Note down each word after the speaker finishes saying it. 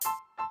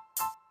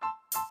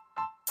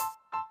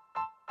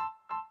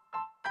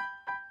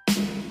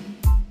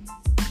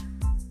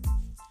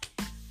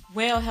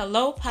Well,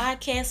 hello,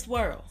 podcast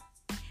world.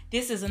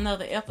 This is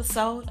another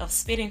episode of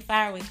Spitting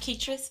Fire with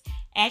Keetris.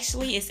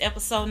 Actually, it's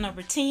episode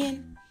number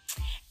 10,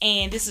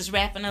 and this is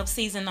wrapping up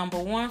season number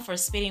 1 for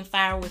Spitting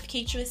Fire with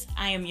Keetris.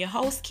 I am your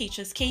host,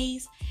 Keetris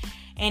Keys,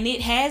 and it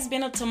has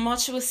been a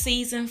tumultuous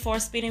season for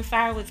Spitting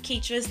Fire with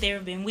Keetris. There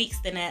have been weeks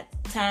and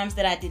at times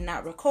that I did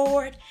not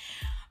record,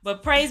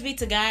 but praise be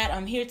to God,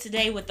 I'm here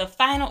today with the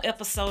final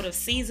episode of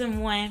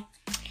season 1.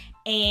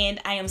 And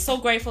I am so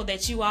grateful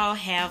that you all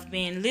have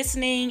been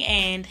listening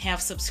and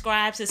have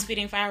subscribed to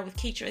Spitting Fire with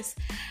Keetris.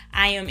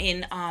 I am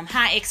in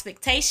high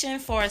expectation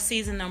for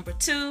season number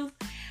 2.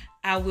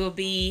 I will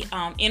be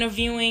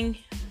interviewing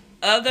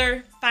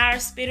other fire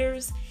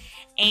spitters.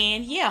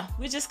 And yeah,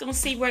 we're just going to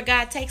see where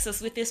God takes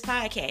us with this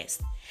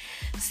podcast.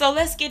 So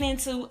let's get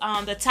into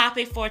the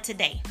topic for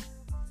today.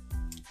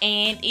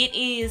 And it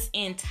is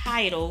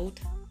entitled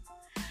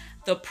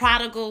The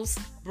Prodigal's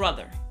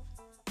Brother.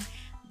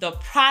 The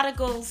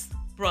prodigal's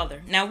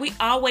brother. Now, we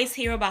always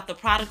hear about the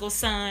prodigal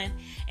son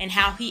and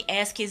how he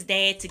asked his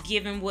dad to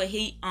give him what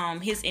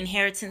his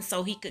inheritance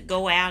so he could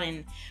go out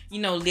and,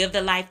 live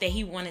the life that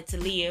he wanted to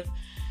live.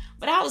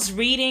 But I was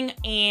reading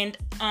and,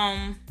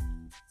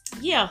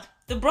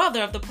 the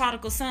brother of the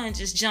prodigal son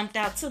just jumped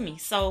out to me.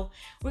 So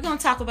we're going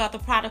to talk about the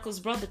prodigal's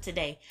brother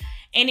today.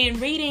 And in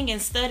reading and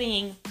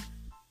studying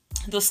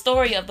the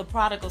story of the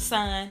prodigal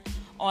son,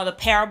 or the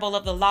parable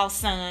of the lost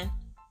son,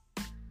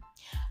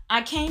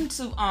 I came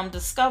to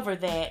discover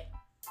that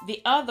the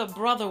other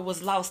brother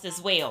was lost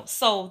as well.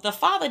 So the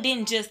father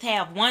didn't just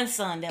have one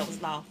son that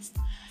was lost.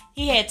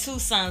 He had 2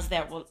 sons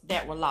that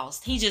were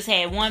lost. He just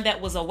had one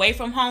that was away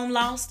from home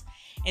lost,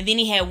 and then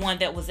he had one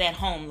that was at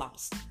home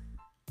lost.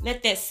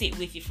 Let that sit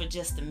with you for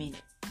just a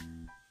minute.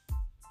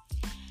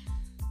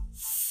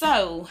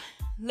 So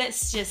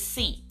let's just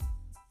see.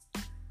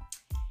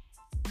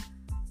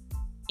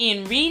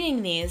 In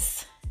reading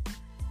this,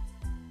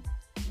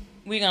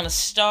 we're going to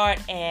start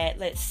at,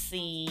 let's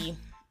see,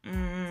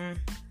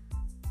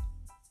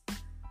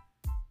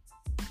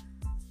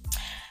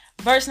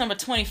 verse number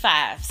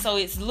 25. So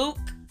it's Luke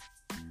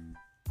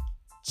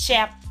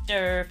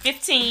chapter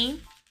 15,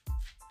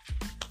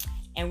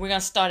 and we're going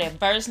to start at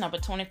verse number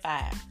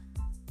 25.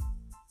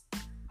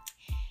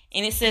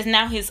 And it says,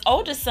 "Now his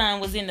older son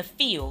was in the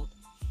field,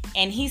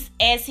 and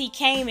as he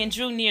came and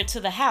drew near to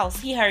the house,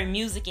 he heard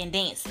music and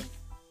dancing.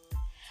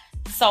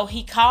 So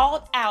he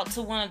called out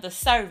to one of the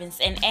servants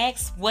and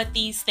asked what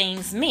these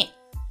things meant.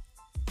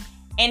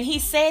 And he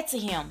said to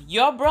him,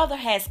 'Your brother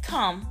has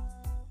come,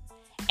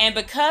 and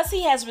because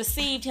he has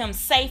received him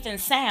safe and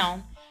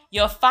sound,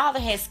 your father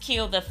has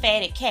killed the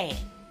fatted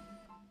calf.'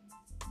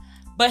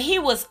 But he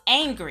was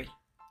angry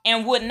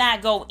and would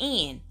not go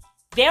in.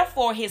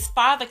 Therefore his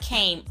father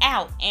came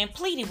out and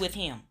pleaded with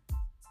him.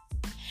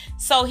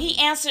 So he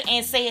answered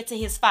and said to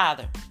his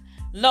father,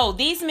 'Lo,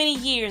 these many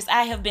years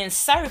I have been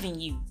serving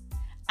you.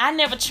 I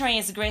never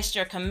transgressed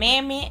your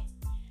commandment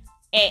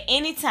at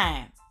any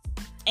time,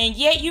 and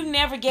yet you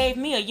never gave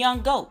me a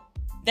young goat,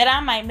 that I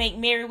might make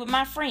merry with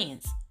my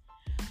friends.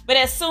 But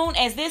as soon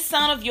as this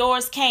son of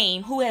yours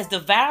came, who has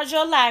devoured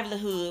your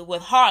livelihood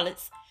with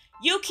harlots,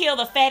 you killed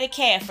the fatted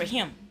calf for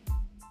him.'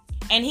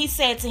 And he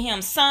said to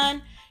him,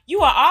 'Son,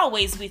 you are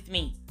always with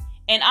me,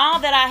 and all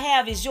that I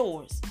have is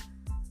yours.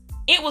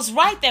 It was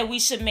right that we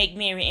should make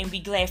merry and be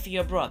glad for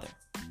your brother.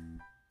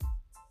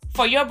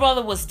 For your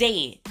brother was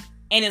dead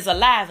and is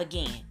alive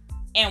again,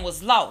 and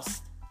was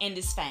lost and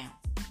is found.'"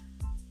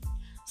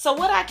 So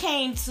what I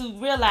came to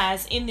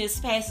realize in this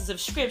passage of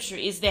scripture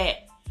is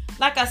that,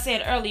 like I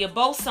said earlier,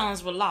 both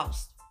sons were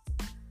lost.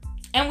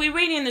 And we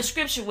read in the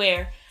scripture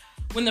where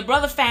when the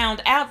brother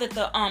found out that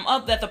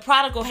the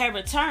prodigal had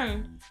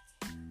returned,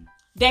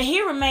 that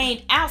he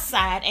remained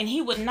outside and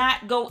he would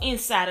not go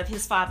inside of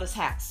his father's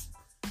house.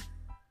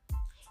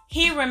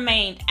 He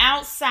remained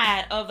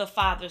outside of the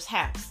father's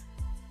house.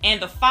 And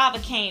the father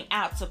came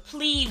out to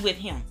plead with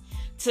him,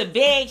 to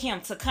beg him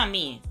to come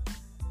in.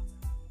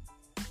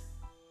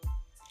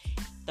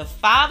 The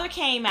father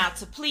came out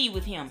to plead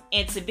with him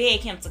and to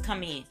beg him to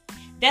come in.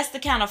 That's the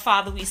kind of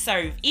father we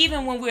serve.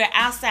 Even when we're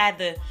outside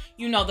the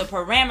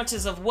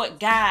parameters of what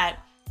God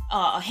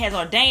has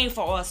ordained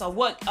for us, or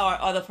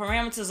the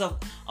parameters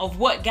of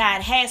what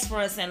God has for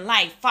us in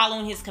life,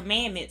 following his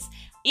commandments.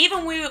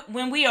 Even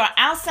when we are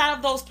outside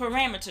of those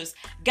parameters,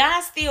 God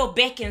still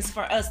beckons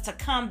for us to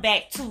come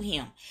back to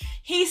him.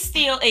 He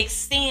still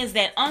extends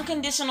that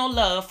unconditional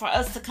love for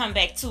us to come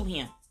back to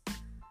him.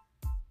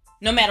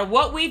 No matter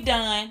what we've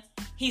done,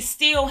 he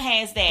still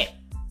has that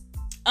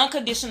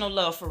unconditional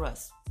love for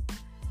us.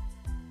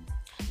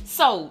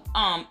 So,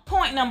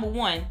 point number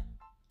 1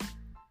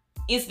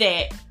 is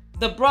that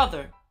the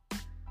brother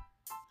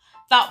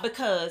thought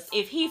because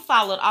if he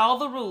followed all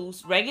the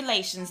rules,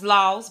 regulations,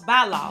 laws,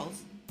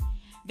 bylaws,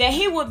 that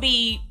he would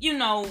be,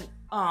 that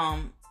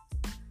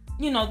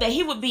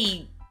he would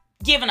be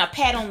given a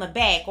pat on the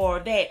back,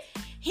 or that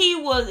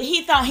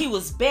he thought he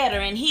was better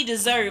and he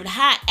deserved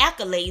high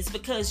accolades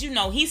because,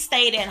 he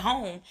stayed at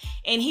home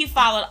and he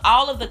followed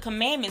all of the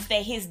commandments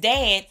that his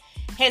dad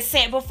had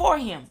set before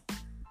him.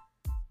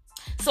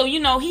 So,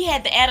 he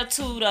had the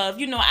attitude of,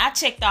 I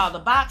checked all the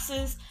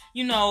boxes.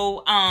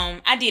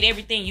 I did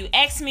everything you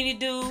asked me to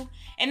do.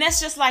 And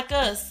that's just like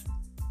us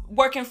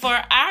working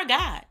for our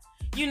God.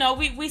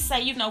 We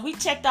say, we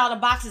checked all the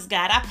boxes,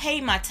 God. I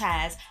paid my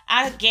tithes.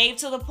 I gave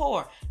to the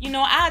poor.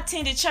 I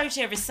attended church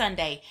every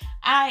Sunday.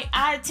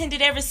 I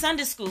attended every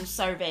Sunday school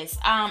service.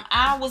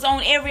 I was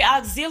on every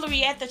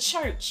auxiliary at the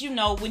church.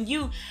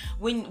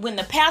 When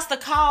the pastor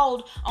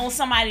called on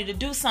somebody to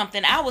do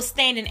something, I was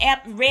standing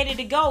up ready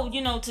to go,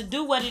 to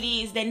do what it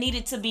is that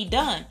needed to be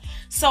done.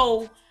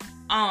 So,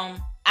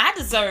 I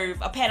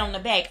deserve a pat on the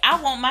back.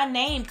 I want my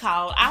name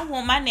called. I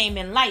want my name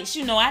in lights.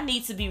 I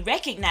need to be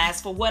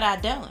recognized for what I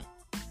done.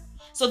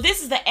 So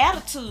this is the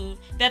attitude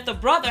that the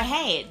brother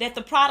had, that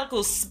the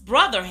prodigal's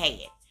brother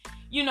had.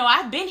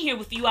 I've been here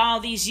with you all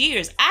these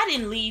years. I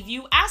didn't leave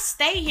you. I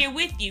stayed here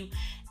with you.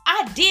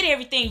 I did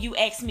everything you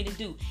asked me to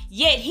do.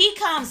 Yet he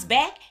comes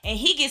back and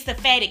he gets the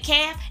fatted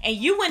calf and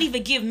you wouldn't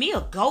even give me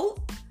a goat.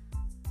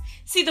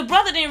 See, the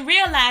brother didn't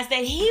realize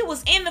that he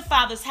was in the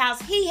father's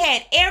house. He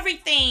had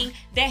everything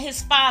that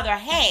his father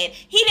had.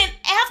 He didn't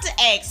have to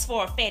ask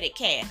for a fatted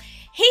calf.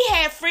 He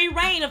had free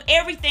reign of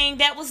everything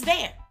that was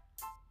there.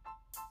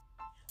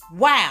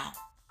 Wow.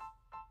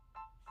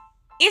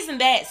 Isn't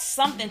that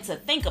something to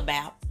think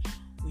about?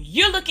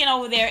 You're looking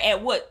over there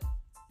at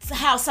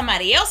how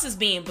somebody else is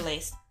being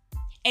blessed,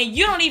 and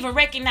you don't even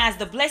recognize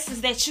the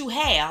blessings that you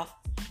have,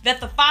 that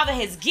the Father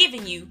has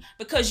given you,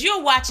 because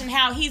you're watching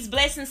how he's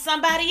blessing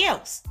somebody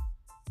else.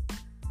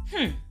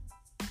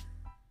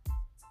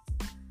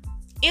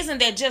 Isn't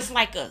that just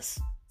like us?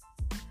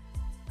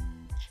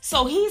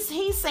 So he's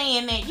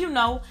saying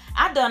that,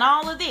 I done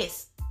all of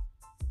this,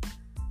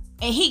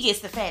 and he gets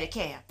the fatted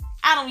calf.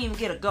 I don't even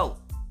get a goat.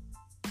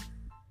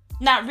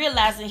 Not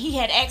realizing he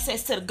had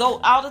access to the goat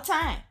all the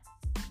time.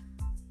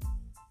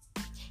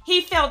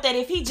 He felt that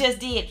if he just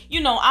did,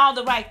 all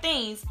the right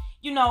things,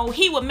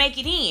 he would make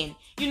it in.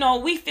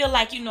 We feel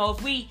like,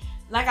 if we,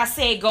 like I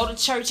said, go to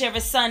church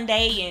every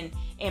Sunday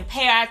and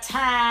pay our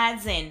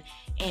tithes and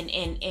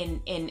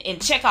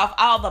check off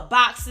all the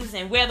boxes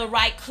and wear the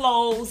right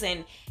clothes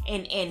and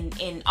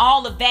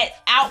all of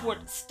that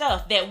outward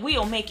stuff, that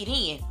we'll make it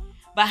in.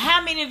 But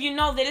how many of you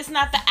know that it's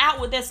not the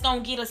outward that's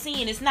going to get us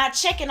in? It's not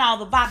checking all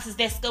the boxes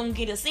that's going to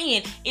get us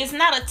in. It's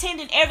not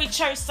attending every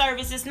church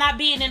service. It's not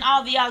being in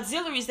all the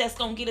auxiliaries that's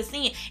going to get us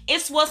in.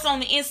 It's what's on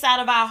the inside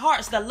of our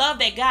hearts, the love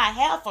that God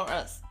has for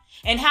us,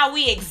 and how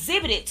we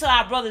exhibit it to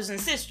our brothers and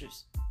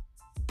sisters.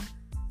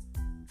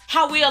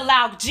 How we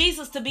allow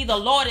Jesus to be the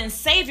Lord and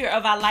Savior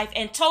of our life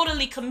and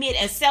totally commit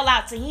and sell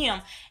out to him.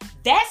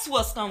 That's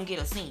what's going to get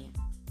us in.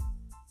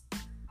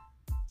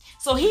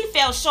 So he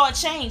felt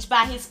shortchanged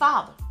by his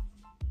father.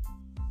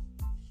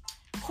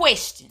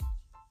 Question: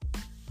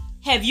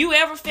 have you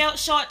ever felt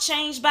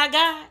shortchanged by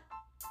God?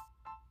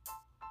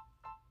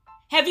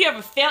 Have you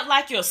ever felt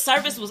like your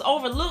service was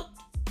overlooked?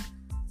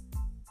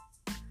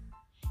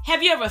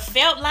 Have you ever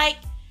felt like,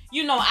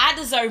 I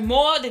deserve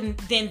more than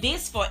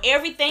this for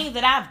everything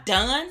that I've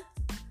done?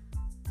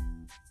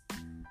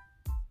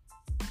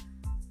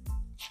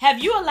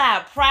 Have you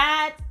allowed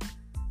pride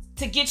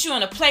to get you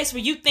in a place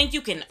where you think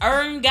you can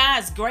earn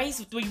God's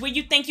grace, where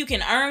you think you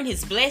can earn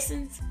his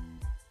blessings?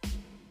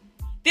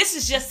 This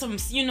is just some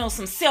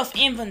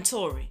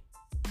self-inventory.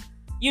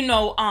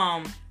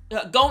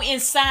 Go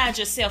inside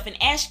yourself and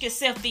ask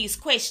yourself these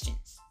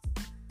questions.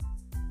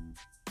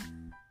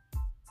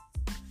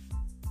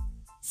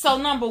 So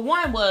point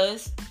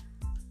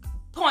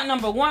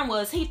number one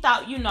was he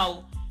thought,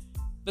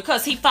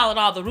 because he followed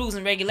all the rules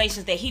and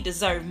regulations, that he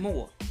deserved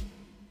more.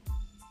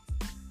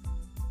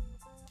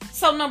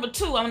 So number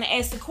two, I'm going to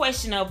ask the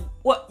question of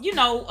what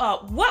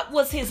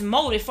was his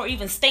motive for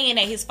even staying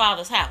at his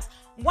father's house?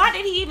 Why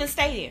did he even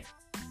stay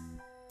there?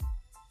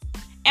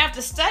 After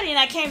studying,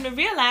 I came to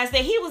realize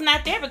that he was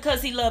not there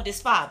because he loved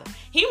his father.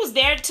 He was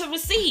there to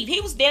receive.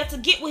 He was there to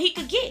get what he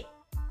could get.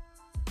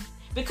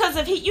 Because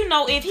if he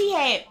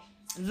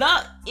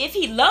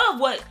loved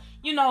what,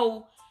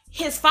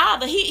 his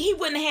father, he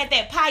wouldn't have had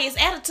that pious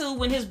attitude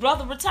when his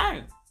brother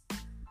returned.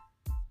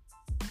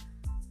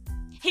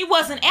 He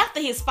wasn't after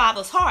his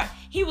father's heart.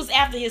 He was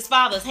after his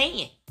father's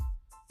hand.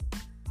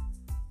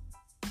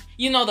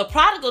 The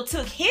prodigal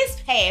took his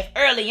half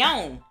early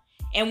on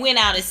and went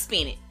out and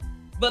spent it.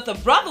 But the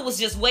brother was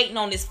just waiting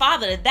on his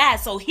father to die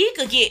so he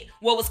could get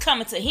what was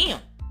coming to him.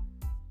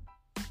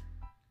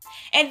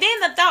 And then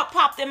the thought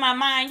popped in my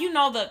mind,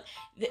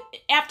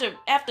 after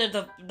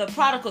the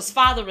prodigal's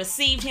father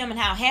received him and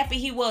how happy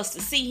he was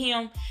to see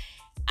him,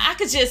 I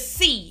could just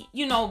see,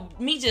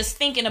 me just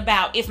thinking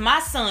about if my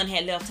son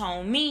had left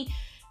home, me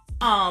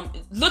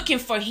looking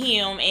for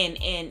him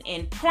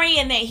and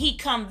praying that he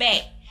come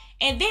back.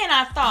 And then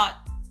I thought,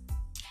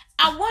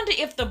 I wonder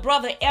if the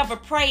brother ever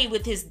prayed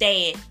with his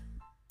dad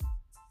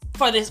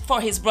for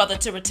his brother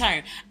to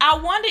return. I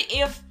wonder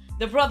if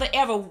the brother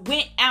ever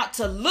went out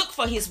to look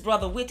for his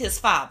brother with his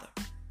father.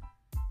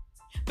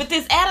 But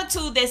this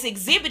attitude that's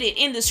exhibited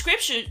in the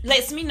scripture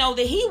lets me know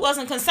that he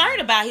wasn't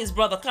concerned about his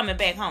brother coming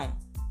back home.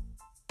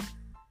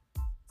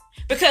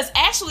 Because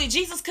actually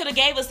Jesus could have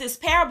gave us this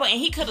parable and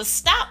he could have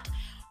stopped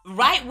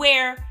right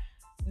where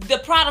the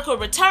prodigal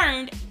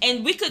returned,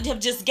 and we could have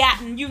just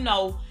gotten,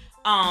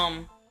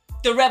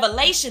 the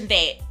revelation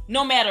that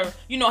no matter,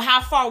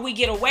 how far we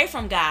get away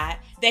from God,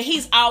 that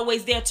he's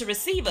always there to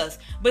receive us.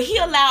 But he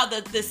allowed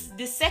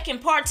this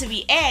second part to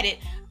be added,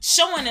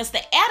 showing us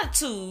the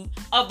attitude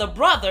of the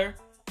brother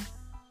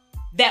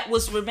that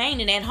was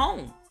remaining at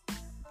home.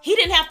 He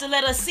didn't have to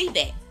let us see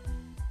that.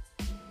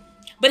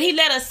 But he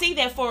let us see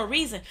that for a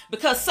reason,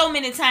 because so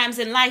many times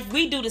in life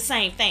we do the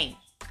same thing.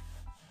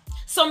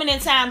 So many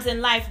times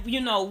in life,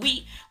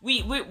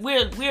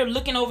 we're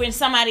looking over in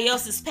somebody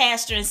else's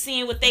pasture and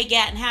seeing what they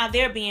got and how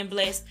they're being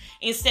blessed,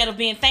 instead of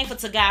being thankful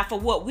to God for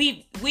what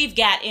we've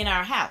got in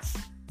our house.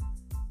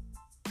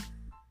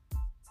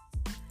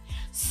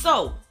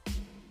 So,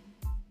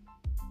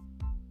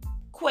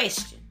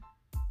 question.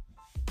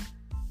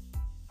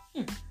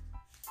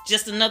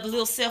 Just another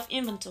little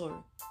self-inventory.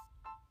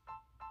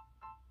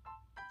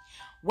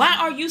 Why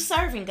are you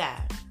serving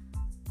God?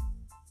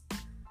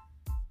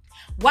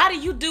 Why do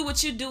you do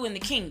what you do in the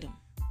kingdom?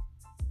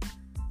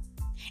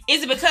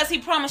 Is it because he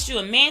promised you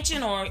a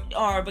mansion,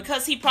 or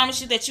because he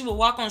promised you that you will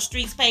walk on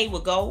streets paved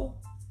with gold?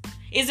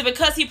 Is it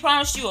because he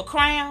promised you a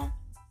crown?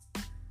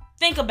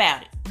 Think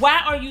about it.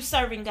 Why are you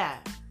serving God?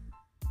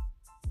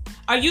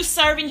 Are you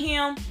serving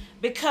him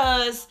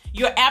because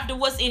you're after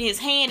what's in his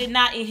hand and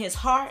not in his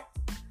heart?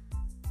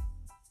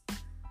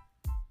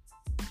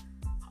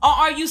 Or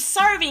are you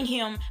serving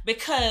him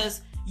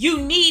because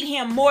you need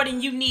him more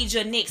than you need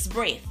your next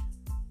breath?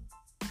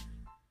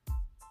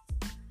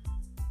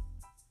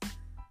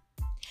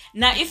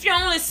 Now, if you're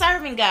only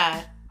serving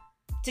God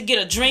to get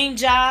a dream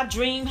job,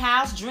 dream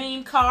house,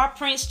 dream car,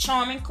 Prince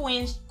Charming,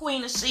 Queen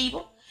of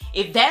Sheba,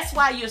 if that's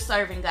why you're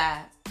serving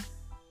God,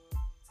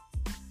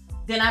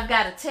 then I've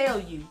got to tell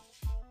you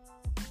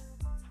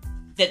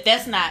that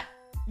that's not,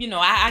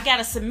 I got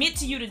to submit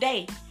to you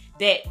today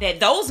that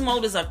those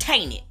motives are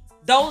tainted.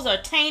 Those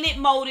are tainted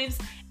motives,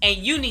 and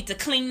you need to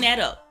clean that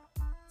up.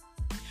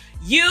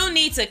 You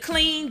need to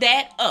clean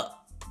that up.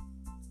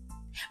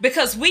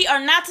 Because we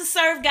are not to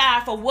serve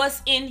God for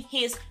what's in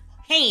his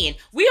hand.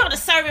 We are to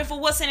serve him for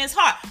what's in his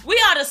heart.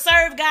 We are to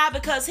serve God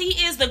because he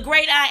is the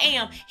great I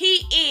am.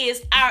 He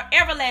is our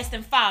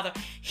everlasting Father.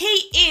 He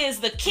is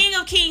the King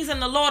of Kings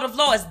and the Lord of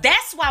Lords.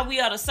 That's why we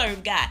are to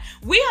serve God.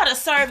 We are to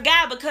serve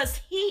God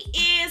because he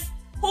is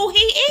who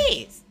he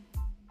is.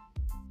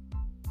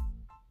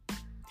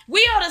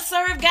 We are to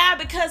serve God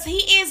because he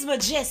is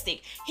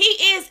majestic. He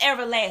is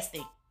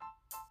everlasting.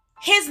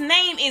 His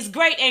name is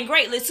great and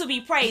greatly to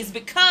be praised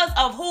because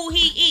of who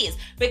he is.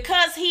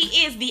 Because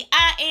he is the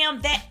I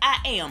am that I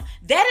am.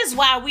 That is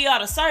why we are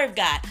to serve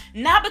God.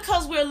 Not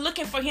because we're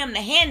looking for him to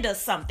hand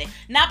us something.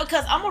 Not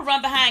because I'm going to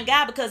run behind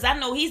God because I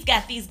know he's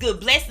got these good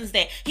blessings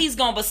that he's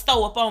going to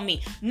bestow upon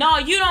me. No,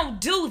 you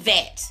don't do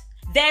that.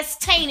 That's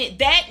tainted.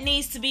 That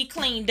needs to be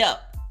cleaned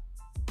up.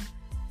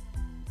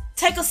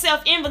 Take a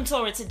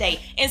self-inventory today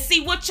and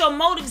see what your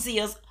motives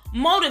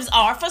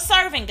are for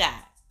serving God.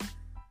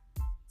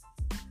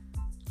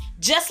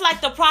 Just like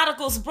the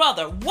prodigal's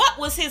brother, what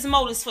was his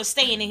motives for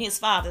staying in his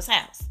father's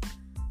house?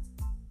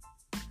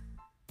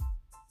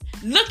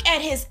 Look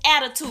at his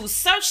attitude.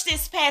 Search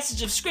this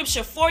passage of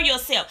scripture for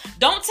yourself.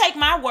 Don't take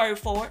my word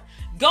for it.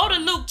 Go to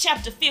Luke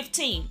chapter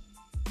 15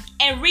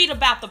 and read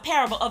about the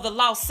parable of the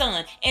lost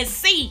son and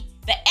see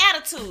the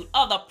attitude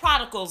of the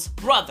prodigal's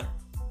brother.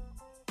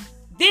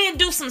 Then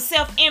do some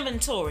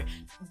self-inventory.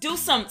 Do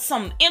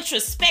some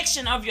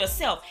introspection of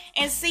yourself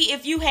and see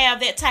if you have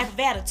that type of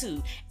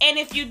attitude. And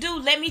if you do,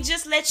 let me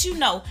just let you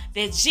know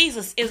that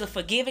Jesus is a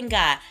forgiving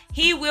God.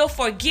 He will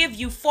forgive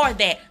you for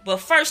that. But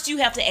first you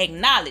have to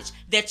acknowledge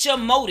that your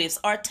motives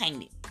are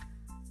tainted.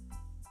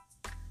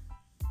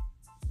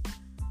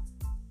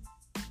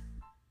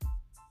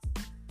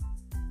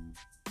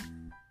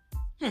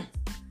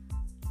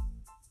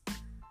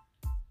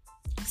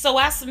 So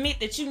I submit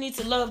that you need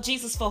to love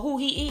Jesus for who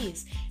he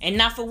is and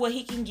not for what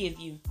he can give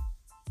you.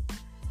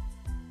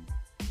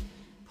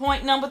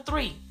 Point number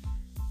 3.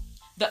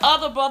 The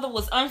other brother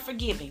was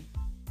unforgiving.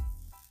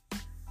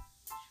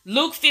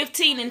 Luke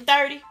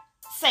 15:30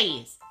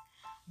 says,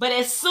 "But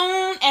as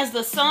soon as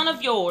the son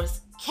of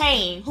yours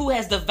came, who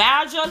has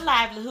devoured your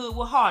livelihood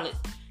with harlots,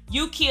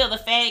 you kill the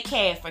fatted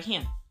calf for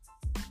him."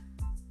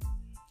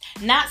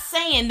 Not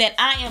saying that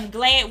I am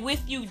glad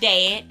with you,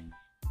 Dad,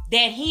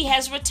 that he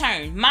has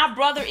returned. My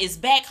brother is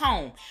back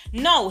home.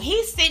 No,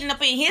 he's sitting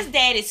up in his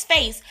daddy's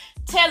face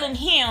telling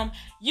him,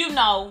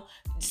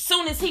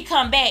 soon as he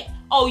come back,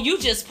 oh, you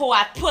just pull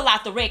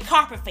out the red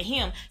carpet for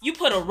him. You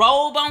put a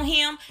robe on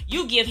him.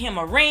 You give him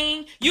a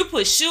ring. You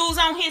put shoes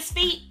on his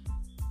feet.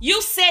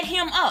 You set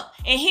him up.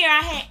 And here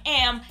I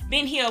am,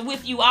 been here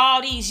with you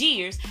all these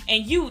years,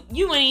 and you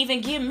ain't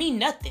even give me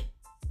nothing.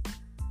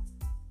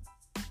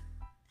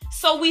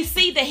 So we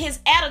see that his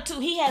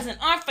attitude, he has an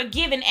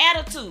unforgiving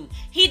attitude.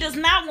 He does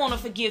not want to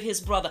forgive his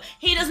brother.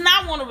 He does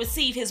not want to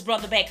receive his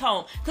brother back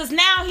home. Because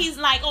now he's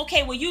like,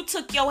 okay, well, you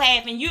took your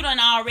half and you done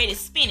already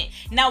spent it.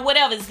 Now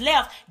whatever's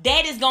left,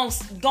 daddy's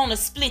gonna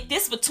split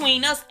this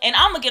between us, and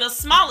I'm going to get a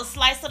smaller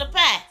slice of the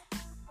pie.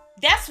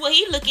 That's what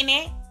he looking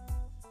at.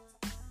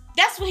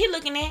 That's what he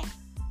looking at.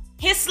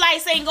 His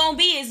slice ain't going to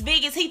be as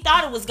big as he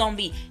thought it was going to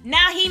be.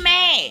 Now he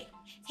mad.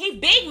 He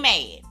big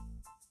mad.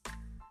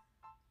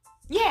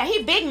 Yeah,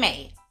 he big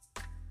mad.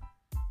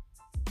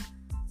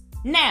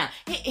 Now,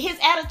 his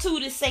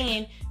attitude is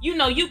saying, you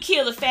know, you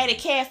kill a fatted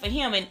calf for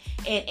him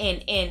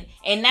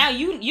and now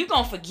you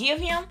gonna forgive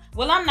him?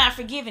 Well, I'm not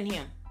forgiving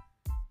him.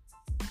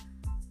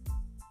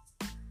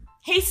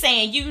 He's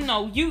saying, you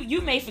know,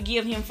 you may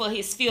forgive him for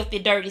his filthy,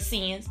 dirty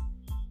sins,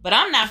 but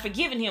I'm not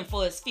forgiving him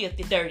for his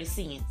filthy, dirty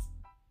sins.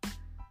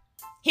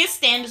 His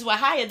standards were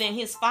higher than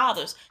his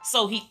father's,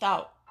 so he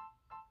thought.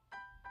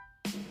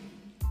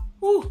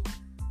 Whew.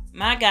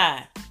 My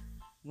God,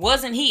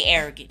 wasn't he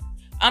arrogant?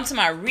 I'm talking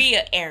about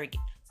real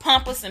arrogant,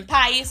 pompous and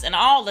pious and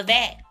all of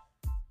that.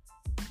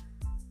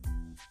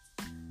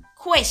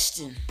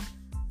 Question.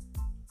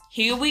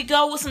 Here we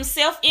go with some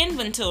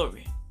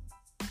self-inventory.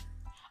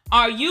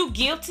 Are you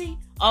guilty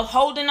of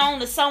holding on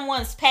to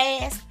someone's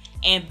past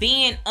and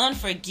being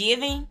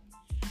unforgiving?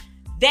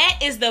 That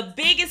is the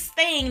biggest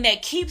thing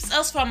that keeps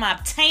us from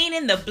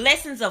obtaining the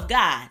blessings of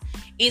God,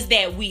 is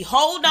that we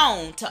hold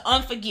on to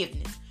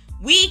unforgiveness.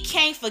 We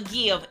can't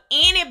forgive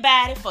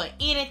anybody for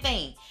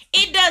anything.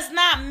 It does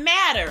not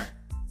matter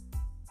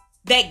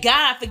that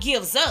God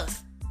forgives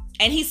us.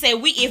 And he said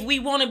if we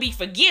want to be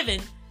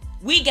forgiven,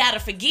 we got to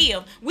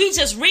forgive. We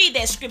just read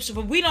that scripture,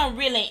 but we don't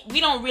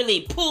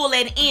really pull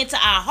that into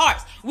our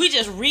hearts. We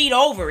just read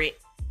over it.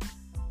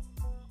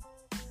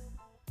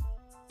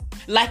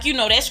 Like, you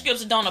know, that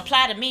scripture don't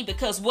apply to me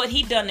because what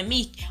he done to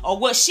me or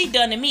what she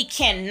done to me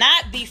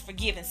cannot be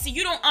forgiven. See,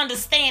 you don't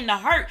understand the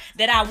hurt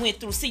that I went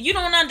through. See, you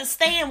don't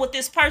understand what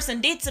this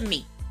person did to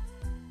me.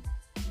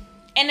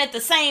 And at the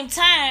same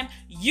time,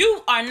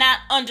 you are not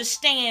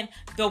understand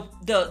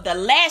the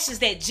lashes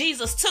that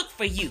Jesus took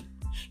for you.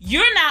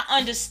 You're not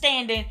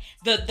understanding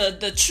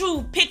the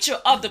true picture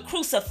of the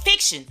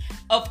crucifixion,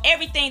 of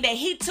everything that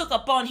he took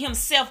upon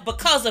himself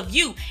because of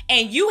you.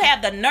 And you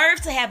have the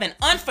nerve to have an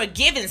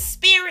unforgiving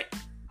spirit.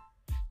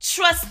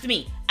 Trust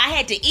me, I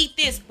had to eat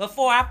this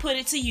before I put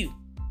it to you.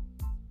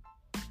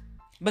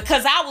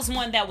 Because I was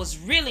one that was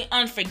really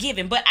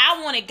unforgiving. But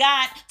I wanted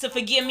God to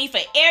forgive me for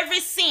every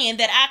sin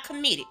that I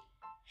committed.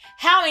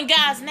 How in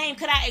God's name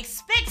could I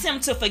expect him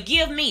to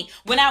forgive me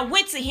when I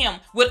went to him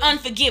with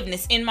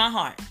unforgiveness in my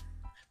heart?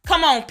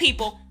 Come on,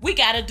 people. We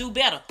got to do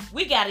better.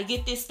 We got to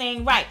get this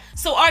thing right.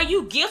 So are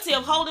you guilty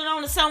of holding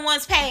on to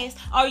someone's past?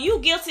 Are you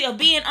guilty of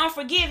being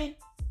unforgiving?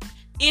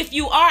 If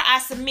you are, I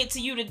submit to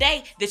you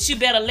today that you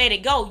better let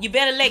it go. You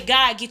better let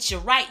God get you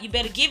right. You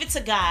better give it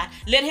to God.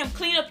 Let him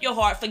clean up your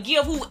heart.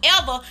 Forgive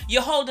whoever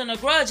you're holding a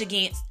grudge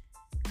against.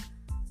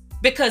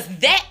 Because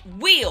that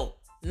will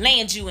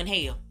land you in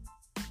hell.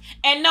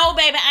 And no,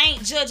 baby, I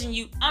ain't judging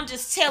you. I'm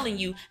just telling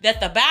you that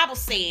the Bible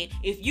said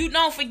if you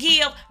don't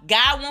forgive,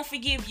 God won't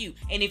forgive you.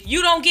 And if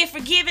you don't get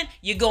forgiven,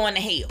 you're going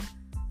to hell.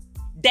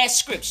 That's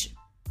scripture.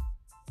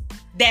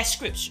 That's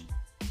scripture.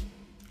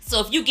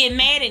 So if you get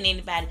mad at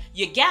anybody,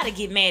 you got to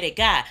get mad at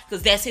God,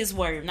 because that's his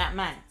word, not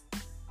mine.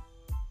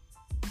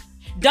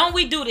 Don't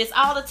we do this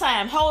all the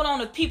time? Hold on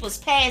to people's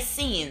past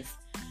sins.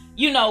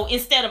 You know,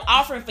 instead of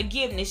offering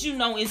forgiveness, you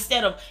know,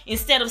 instead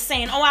of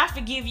saying, oh, I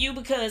forgive you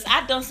because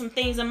I've done some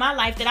things in my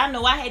life that I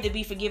know I had to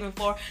be forgiven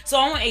for. So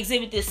I want to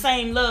exhibit this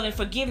same love and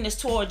forgiveness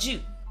towards you.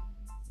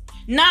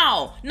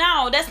 No,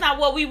 that's not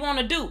what we want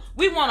to do.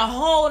 We want to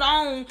hold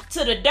on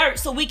to the dirt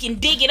so we can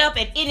dig it up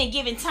at any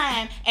given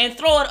time and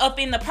throw it up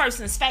in the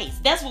person's face.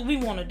 That's what we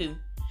want to do.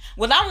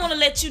 Well, I want to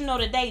let you know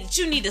today that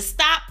you need to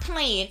stop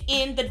playing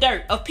in the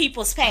dirt of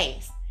people's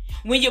past.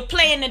 When you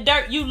play in the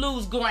dirt, you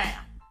lose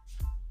ground.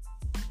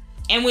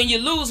 And when you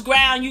lose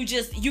ground,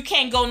 you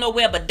can't go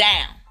nowhere but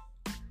down.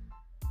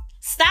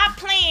 Stop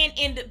playing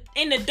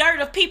in the dirt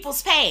of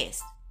people's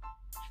past.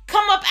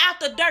 Come up out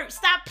the dirt.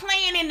 Stop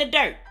playing in the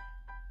dirt.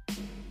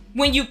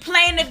 When you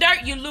play in the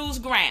dirt, you lose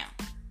ground.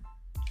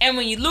 And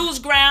when you lose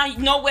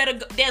ground,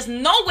 there's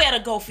nowhere to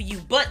go for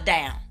you but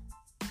down.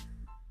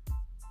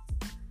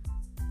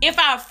 If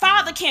our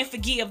Father can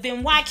forgive,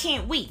 then why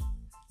can't we?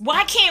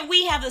 Why can't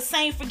we have the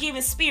same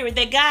forgiving spirit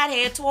that God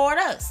had toward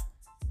us?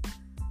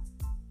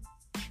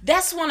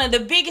 That's one of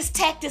the biggest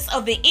tactics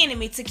of the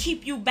enemy to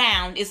keep you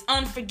bound is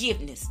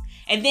unforgiveness.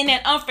 And then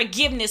that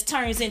unforgiveness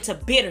turns into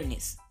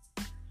bitterness.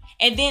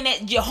 And then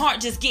your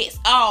heart just gets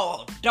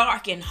all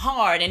dark and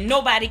hard and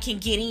nobody can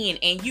get in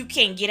and you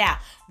can't get out.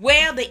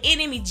 Well, the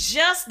enemy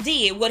just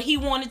did what he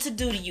wanted to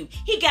do to you.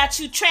 He got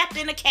you trapped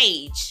in a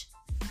cage.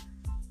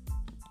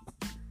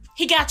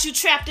 He got you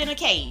trapped in a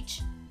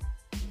cage.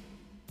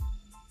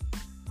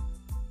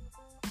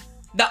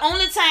 The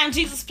only time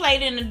Jesus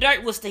played in the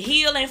dirt was to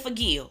heal and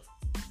forgive.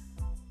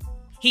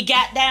 He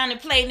got down and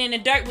played in the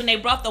dirt when they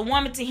brought the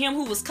woman to him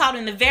who was caught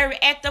in the very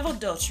act of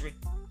adultery.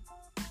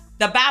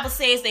 The Bible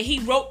says that he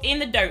wrote in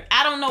the dirt.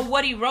 I don't know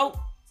what he wrote,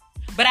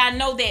 but I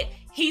know that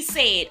he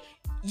said,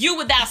 you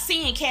without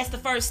sin cast the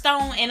first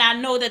stone. And I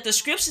know that the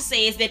scripture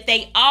says that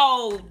they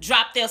all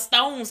dropped their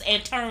stones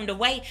and turned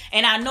away.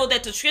 And I know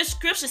that the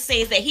scripture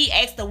says that he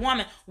asked the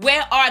woman,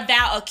 where are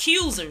thou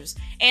accusers?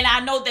 And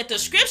I know that the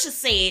scripture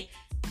said,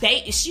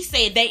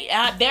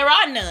 there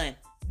are none.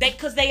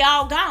 Because they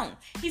all gone.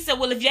 He said,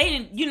 well, if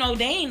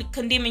they ain't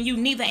condemning you,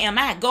 neither am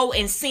I. Go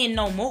and sin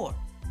no more.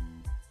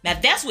 Now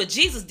that's what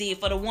Jesus did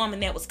for the woman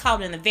that was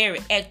caught in the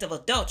very act of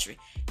adultery.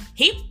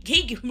 He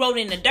wrote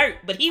in the dirt,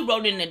 but he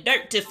wrote in the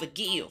dirt to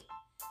forgive.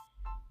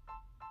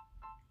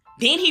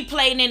 Then he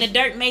played in the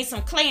dirt, made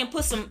some clay and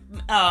put some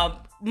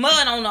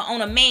mud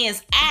on a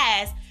man's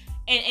eyes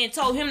and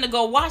told him to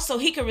go wash so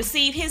he could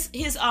receive his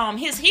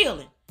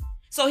healing.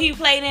 So he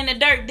played in the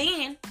dirt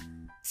then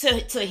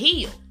to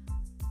heal.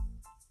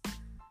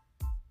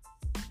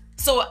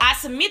 So I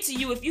submit to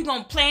you, if you're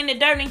going to play in the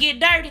dirt and get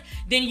dirty,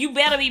 then you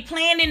better be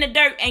playing in the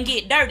dirt and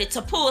get dirty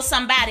to pull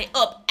somebody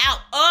up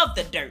out of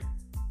the dirt.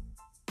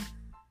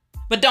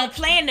 But don't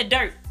play in the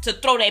dirt to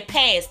throw that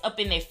past up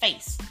in their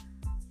face.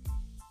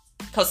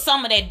 Because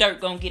some of that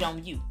dirt going to get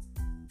on you.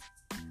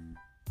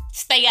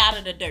 Stay out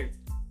of the dirt.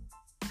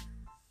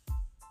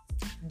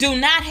 Do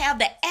not have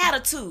the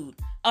attitude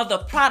of the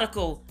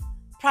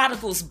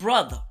prodigal's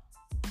brother.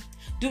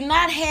 Do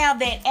not have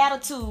that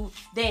attitude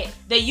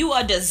that you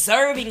are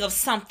deserving of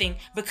something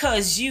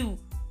because you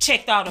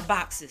checked all the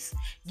boxes.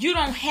 You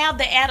don't have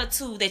the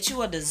attitude that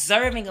you are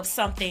deserving of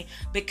something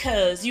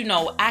because,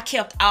 I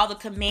kept all the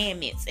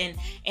commandments and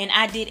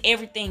I did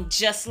everything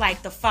just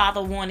like the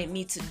Father wanted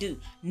me to do.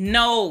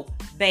 No,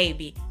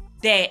 baby,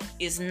 that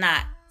is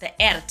not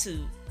the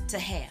attitude to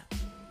have.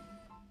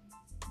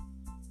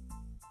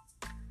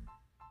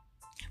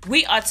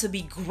 We are to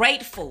be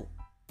grateful.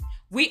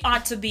 We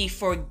are to be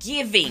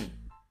forgiving.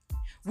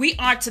 We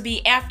are to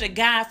be after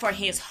God for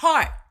his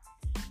heart,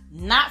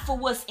 not for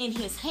what's in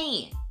his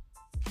hand.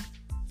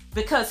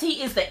 Because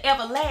he is the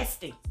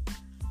everlasting.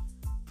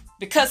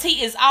 Because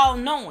he is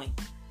all-knowing.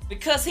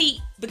 Because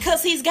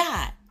he's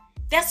God.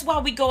 That's why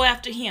we go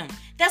after him.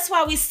 That's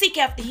why we seek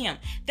after him.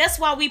 That's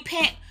why we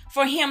pant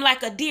for him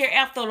like a deer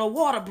after the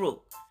water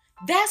brook.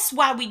 That's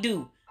why we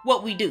do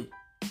what we do.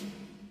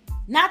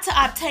 Not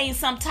to obtain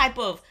some type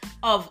of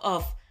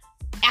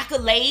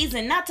accolades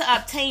and not to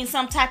obtain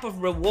some type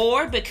of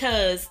reward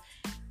because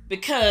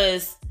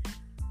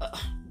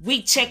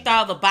we checked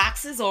all the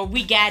boxes or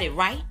we got it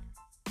right.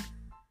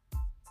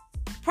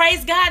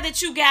 Praise God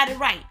that you got it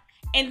right.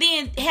 And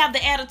then have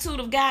the attitude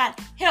of God,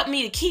 help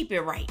me to keep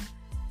it right.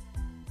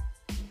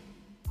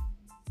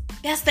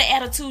 That's the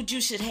attitude you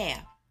should have.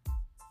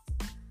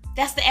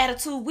 That's the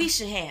attitude we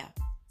should have.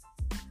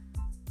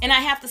 And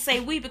I have to say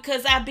we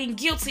because I've been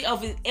guilty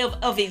of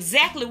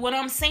exactly what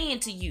I'm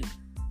saying to you.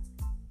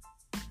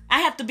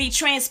 I have to be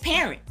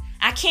transparent.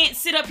 I can't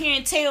sit up here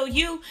and tell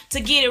you to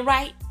get it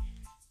right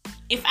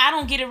if I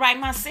don't get it right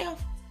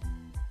myself.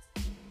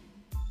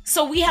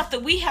 So we have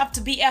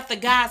to be after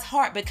God's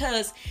heart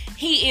because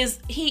he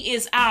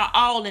is our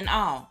all in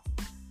all.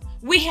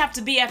 We have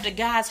to be after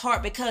God's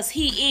heart because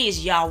he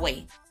is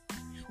Yahweh.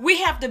 We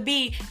have to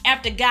be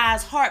after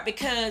God's heart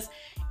because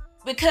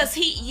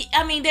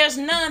there's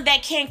none that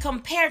can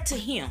compare to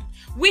him.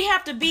 We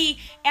have to be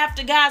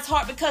after God's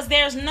heart because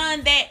there's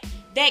none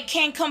that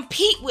can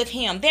compete with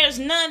him. There's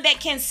none that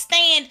can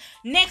stand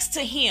next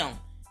to him.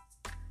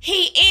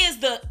 He is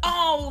the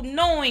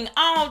all-knowing,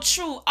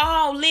 all-true,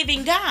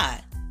 all-living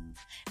God.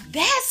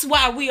 That's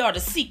why we are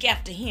to seek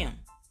after him.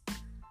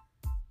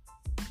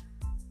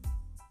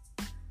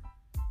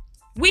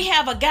 We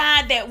have a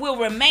God that will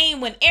remain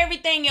when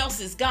everything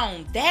else is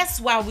gone. That's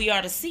why we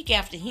are to seek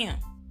after him.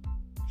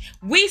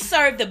 We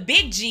serve the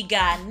big G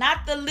God,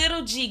 not the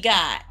little G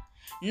God.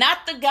 Not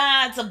the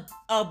gods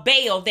of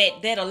Baal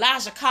that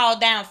Elijah called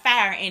down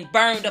fire and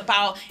burned up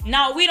all.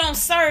 No, we don't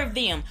serve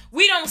them.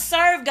 We don't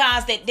serve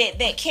gods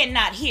that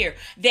cannot hear,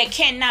 that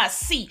cannot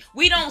see.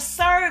 We don't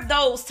serve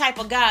those type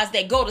of gods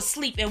that go to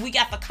sleep and we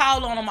got to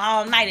call on them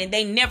all night and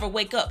they never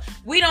wake up.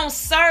 We don't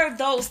serve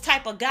those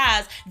type of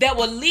gods that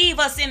will leave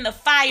us in the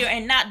fire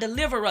and not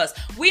deliver us.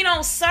 We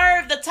don't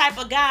serve the type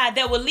of God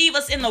that will leave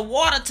us in the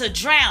water to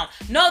drown.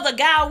 No, the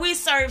God we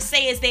serve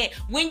says that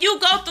when you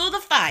go through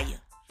the fire,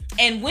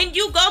 and when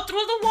you go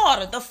through the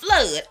water, the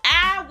flood,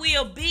 I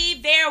will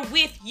be there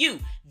with you.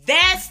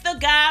 That's the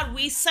God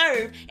we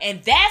serve.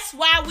 And that's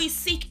why we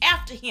seek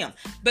after him.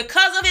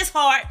 Because of his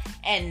heart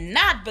and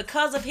not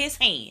because of his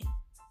hand.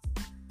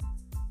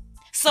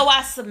 So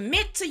I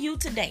submit to you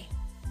today.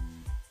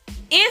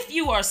 If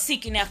you are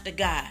seeking after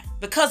God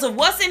because of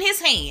what's in his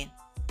hand,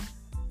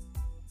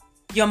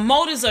 your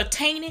motives are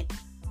tainted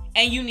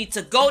and you need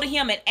to go to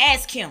him and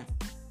ask him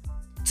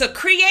to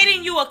create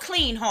in you a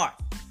clean heart.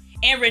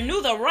 And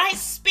renew the right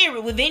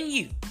spirit within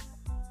you.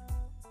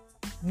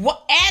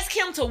 Ask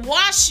him to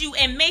wash you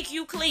and make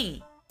you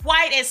clean,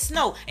 white as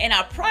snow. And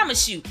I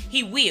promise you,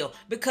 he will.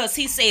 Because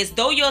he says,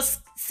 though your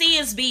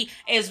sins be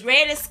as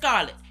red as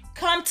scarlet,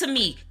 come to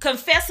me,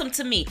 confess them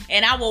to me,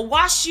 and I will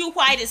wash you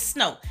white as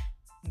snow.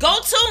 Go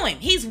to him.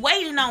 He's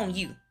waiting on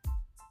you.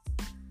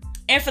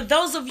 And for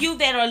those of you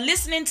that are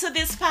listening to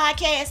this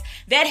podcast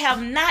that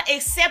have not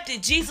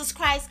accepted Jesus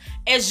Christ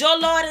as your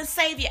Lord and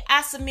Savior,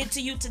 I submit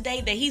to you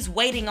today that he's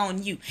waiting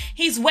on you.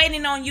 He's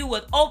waiting on you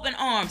with open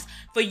arms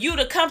for you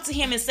to come to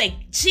him and say,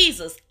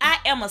 Jesus, I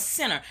am a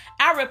sinner.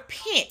 I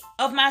repent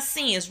of my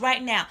sins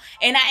right now,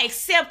 and I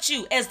accept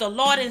you as the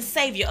Lord and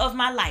Savior of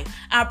my life.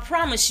 I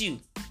promise you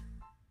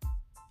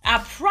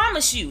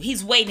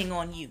he's waiting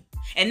on you.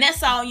 And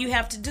that's all you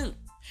have to do.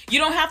 You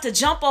don't have to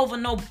jump over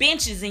no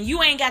benches, and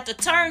you ain't got to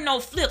turn no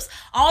flips.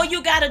 All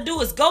you got to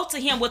do is go to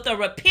him with a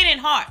repentant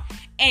heart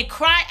and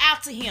cry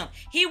out to him.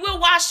 He will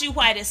wash you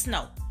white as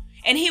snow,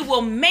 and he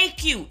will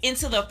make you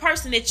into the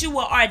person that you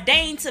were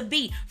ordained to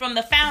be from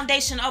the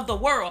foundation of the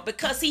world,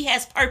 because he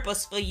has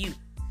purpose for you.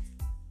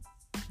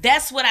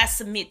 That's what I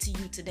submit to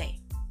you today.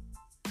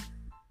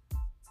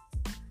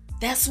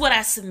 That's what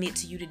I submit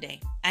to you today.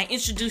 I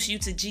introduce you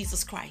to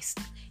Jesus Christ.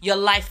 Your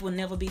life will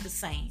never be the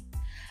same.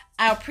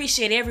 I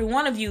appreciate every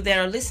one of you that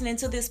are listening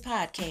to this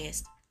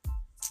podcast.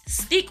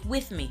 Stick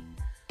with me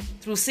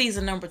through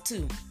season number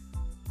 2.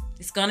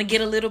 It's going to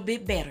get a little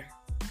bit better.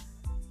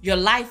 Your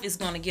life is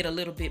going to get a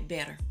little bit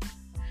better.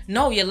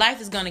 No, your life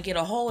is going to get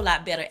a whole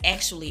lot better,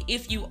 actually,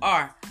 if you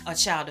are a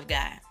child of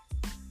God.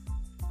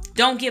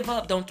 Don't give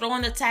up. Don't throw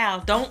in the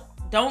towel.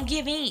 Don't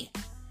give in.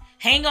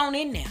 Hang on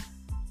in there,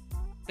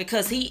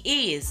 because he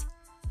is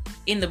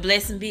in the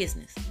blessing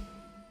business.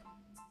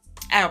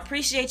 I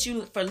appreciate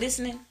you for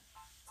listening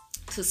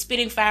to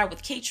Spitting Fire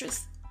with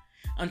Ketris.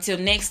 Until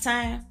next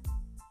time,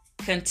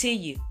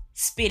 continue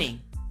spitting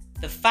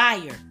the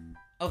fire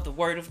of the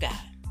Word of God.